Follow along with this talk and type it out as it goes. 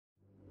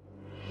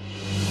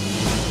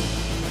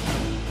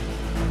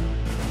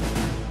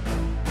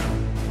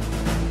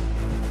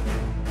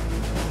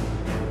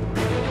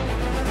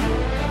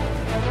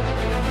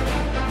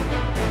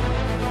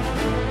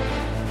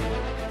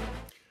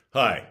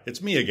Hi,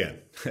 it's me again,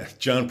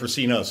 John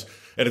Prasinos,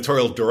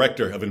 Editorial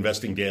Director of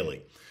Investing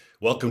Daily.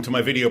 Welcome to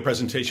my video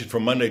presentation for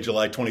Monday,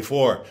 July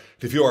 24.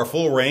 To view our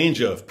full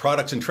range of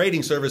products and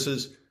trading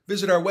services,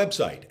 visit our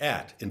website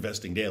at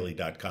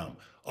investingdaily.com.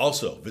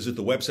 Also, visit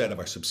the website of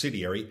our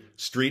subsidiary,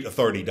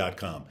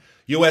 streetauthority.com.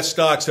 U.S.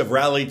 stocks have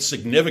rallied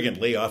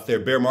significantly off their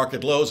bear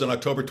market lows in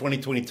October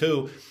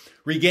 2022,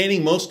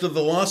 regaining most of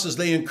the losses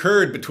they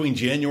incurred between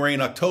January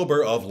and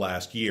October of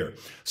last year.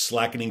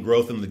 Slackening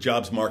growth in the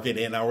jobs market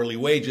and hourly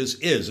wages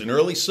is an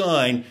early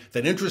sign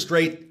that interest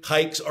rate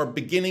hikes are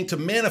beginning to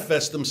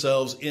manifest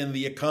themselves in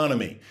the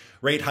economy.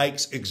 Rate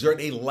hikes exert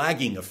a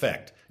lagging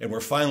effect, and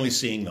we're finally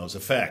seeing those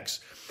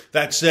effects.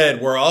 That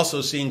said, we're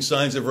also seeing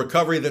signs of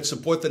recovery that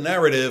support the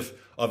narrative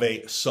of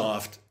a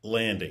soft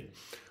landing.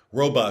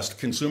 Robust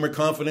consumer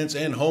confidence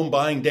and home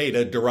buying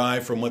data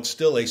derive from what's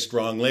still a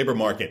strong labor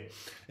market.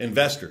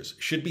 Investors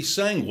should be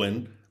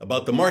sanguine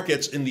about the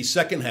markets in the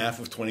second half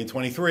of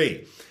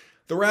 2023.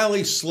 The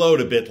rally slowed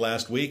a bit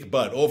last week,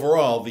 but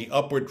overall, the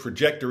upward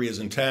trajectory is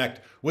intact,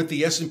 with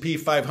the S&P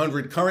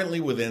 500 currently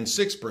within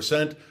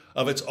 6%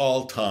 of its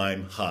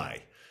all-time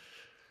high.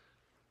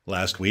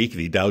 Last week,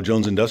 the Dow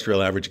Jones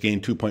Industrial Average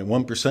gained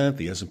 2.1%,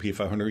 the S&P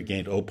 500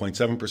 gained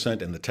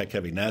 0.7%, and the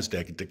tech-heavy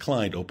Nasdaq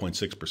declined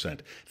 0.6%.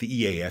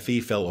 The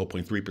EAFE fell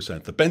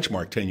 0.3%. The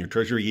benchmark 10-year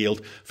Treasury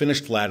yield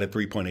finished flat at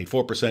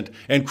 3.84%,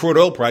 and crude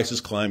oil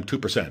prices climbed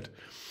 2%.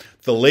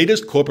 The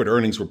latest corporate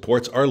earnings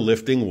reports are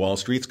lifting Wall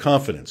Street's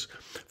confidence.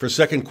 For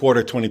second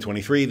quarter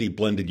 2023, the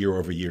blended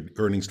year-over-year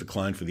earnings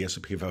decline for the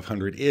S&P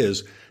 500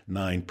 is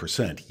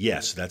 9%.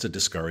 Yes, that's a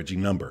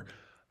discouraging number.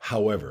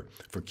 However,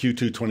 for Q2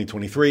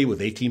 2023,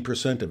 with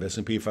 18% of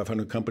S&P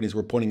 500 companies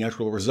reporting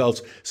actual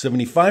results,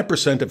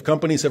 75% of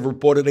companies have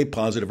reported a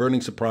positive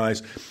earnings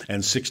surprise,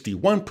 and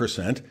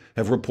 61%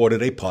 have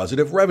reported a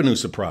positive revenue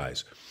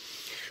surprise.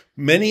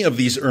 Many of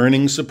these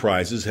earnings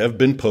surprises have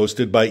been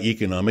posted by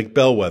economic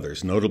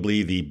bellwethers,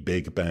 notably the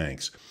big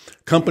banks.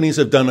 Companies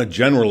have done a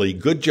generally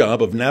good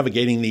job of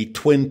navigating the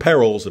twin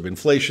perils of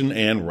inflation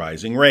and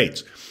rising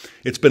rates.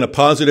 It's been a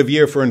positive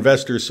year for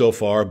investors so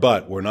far,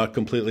 but we're not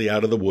completely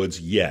out of the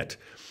woods yet.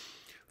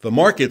 The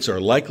markets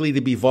are likely to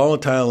be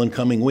volatile in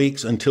coming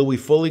weeks until we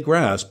fully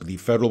grasp the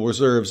Federal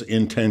Reserve's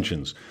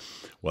intentions.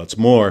 What's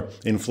more,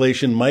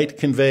 inflation might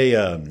convey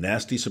a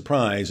nasty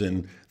surprise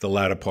in the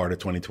latter part of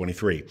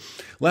 2023.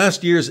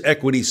 Last year's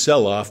equity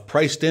sell-off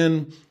priced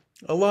in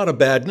a lot of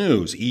bad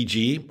news,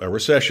 e.g., a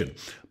recession.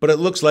 But it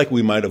looks like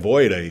we might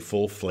avoid a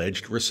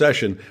full-fledged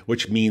recession,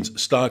 which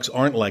means stocks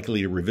aren't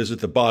likely to revisit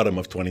the bottom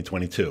of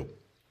 2022.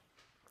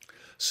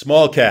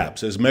 Small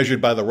caps, as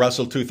measured by the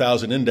Russell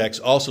 2000 Index,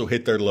 also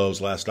hit their lows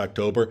last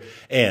October,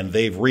 and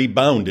they've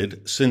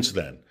rebounded since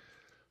then.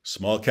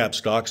 Small cap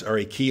stocks are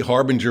a key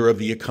harbinger of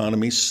the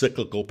economy's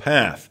cyclical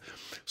path.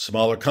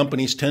 Smaller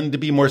companies tend to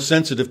be more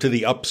sensitive to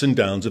the ups and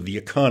downs of the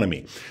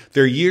economy.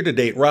 Their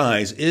year-to-date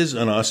rise is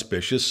an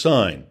auspicious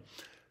sign.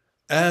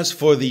 As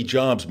for the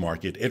jobs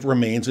market, it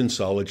remains in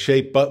solid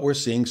shape, but we're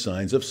seeing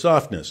signs of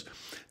softness.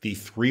 The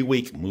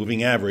 3-week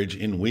moving average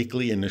in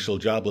weekly initial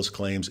jobless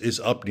claims is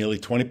up nearly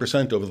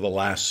 20% over the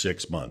last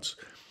 6 months.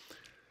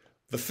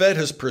 The Fed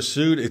has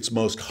pursued its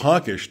most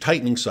hawkish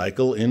tightening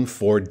cycle in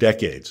 4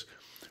 decades.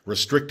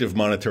 Restrictive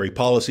monetary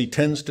policy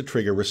tends to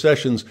trigger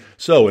recessions,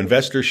 so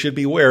investors should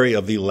be wary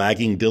of the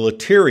lagging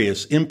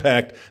deleterious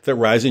impact that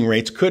rising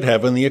rates could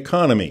have on the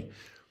economy.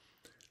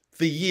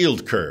 The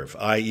yield curve,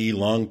 i.e.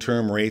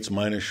 long-term rates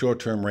minus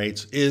short-term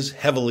rates, is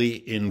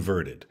heavily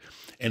inverted.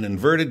 An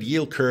inverted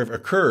yield curve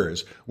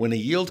occurs when a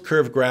yield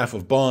curve graph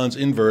of bonds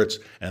inverts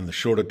and the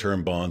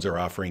shorter-term bonds are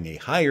offering a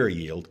higher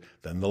yield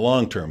than the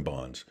long-term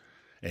bonds.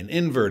 An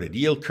inverted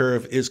yield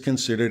curve is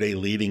considered a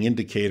leading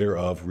indicator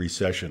of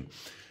recession.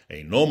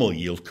 A normal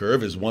yield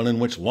curve is one in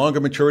which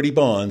longer maturity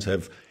bonds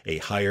have a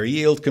higher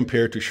yield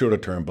compared to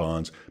shorter-term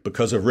bonds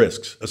because of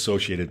risks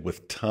associated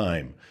with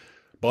time.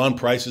 Bond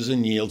prices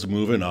and yields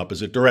move in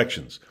opposite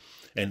directions.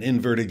 An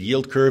inverted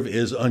yield curve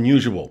is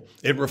unusual.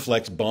 It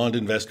reflects bond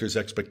investors'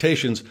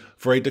 expectations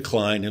for a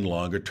decline in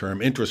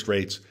longer-term interest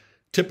rates,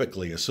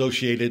 typically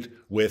associated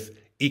with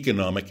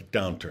economic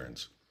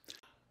downturns.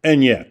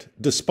 And yet,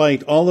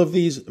 despite all of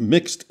these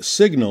mixed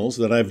signals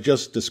that I've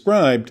just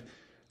described,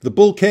 the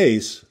bull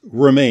case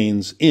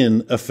remains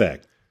in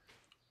effect.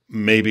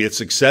 Maybe it's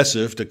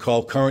excessive to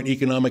call current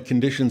economic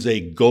conditions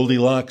a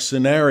Goldilocks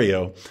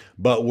scenario,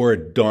 but we're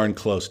darn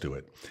close to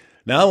it.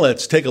 Now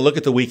let's take a look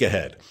at the week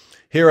ahead.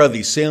 Here are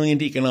the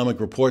salient economic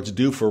reports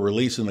due for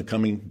release in the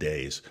coming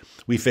days.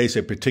 We face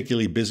a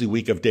particularly busy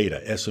week of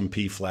data.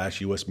 S&P Flash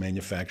U.S.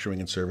 Manufacturing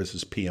and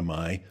Services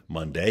PMI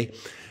Monday.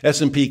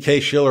 S&P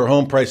Case-Shiller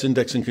Home Price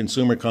Index and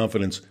Consumer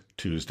Confidence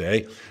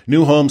Tuesday.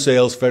 New home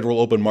sales Federal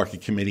Open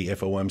Market Committee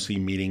FOMC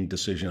meeting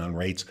decision on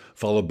rates,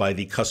 followed by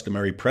the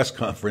customary press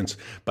conference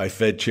by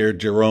Fed Chair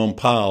Jerome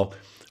Powell.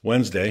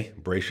 Wednesday,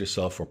 brace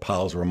yourself for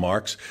Powell's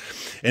remarks.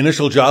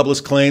 Initial jobless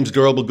claims,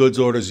 durable goods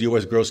orders,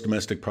 U.S. gross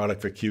domestic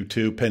product for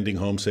Q2, pending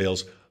home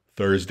sales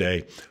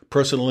Thursday.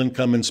 Personal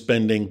income and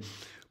spending,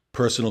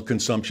 personal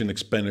consumption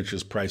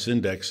expenditures price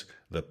index,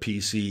 the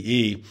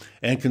PCE,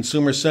 and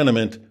consumer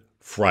sentiment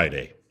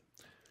Friday.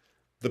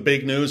 The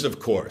big news, of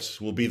course,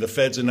 will be the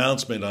Fed's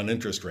announcement on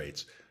interest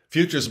rates.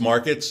 Futures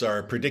markets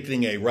are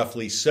predicting a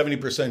roughly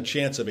 70%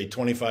 chance of a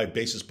 25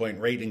 basis point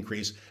rate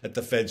increase at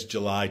the Fed's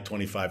July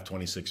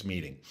 25-26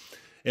 meeting.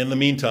 In the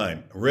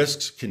meantime,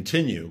 risks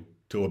continue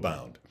to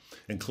abound,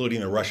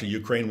 including the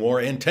Russia-Ukraine war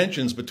and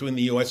tensions between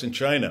the U.S. and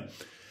China.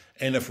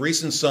 And if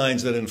recent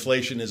signs that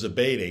inflation is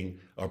abating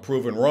are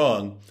proven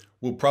wrong,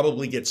 we'll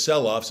probably get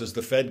sell-offs as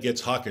the Fed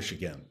gets hawkish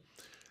again.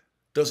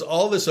 Does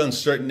all this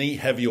uncertainty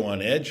have you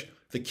on edge?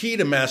 The key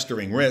to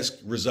mastering risk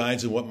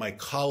resides in what my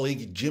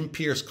colleague Jim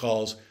Pierce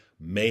calls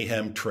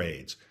mayhem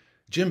trades.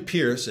 Jim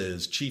Pierce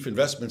is Chief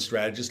Investment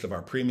Strategist of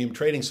our premium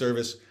trading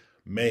service,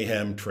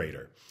 Mayhem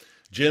Trader.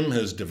 Jim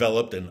has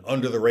developed an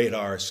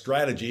under-the-radar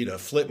strategy to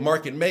flip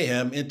market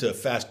mayhem into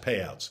fast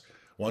payouts.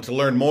 Want to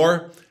learn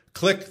more?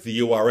 Click the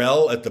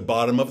URL at the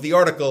bottom of the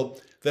article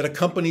that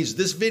accompanies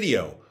this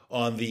video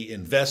on the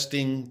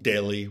Investing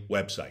Daily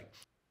website.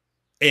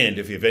 And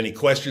if you have any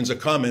questions or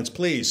comments,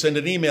 please send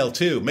an email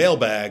to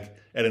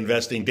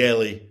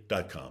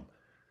mailbag@investingdaily.com.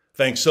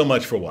 Thanks so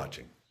much for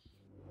watching.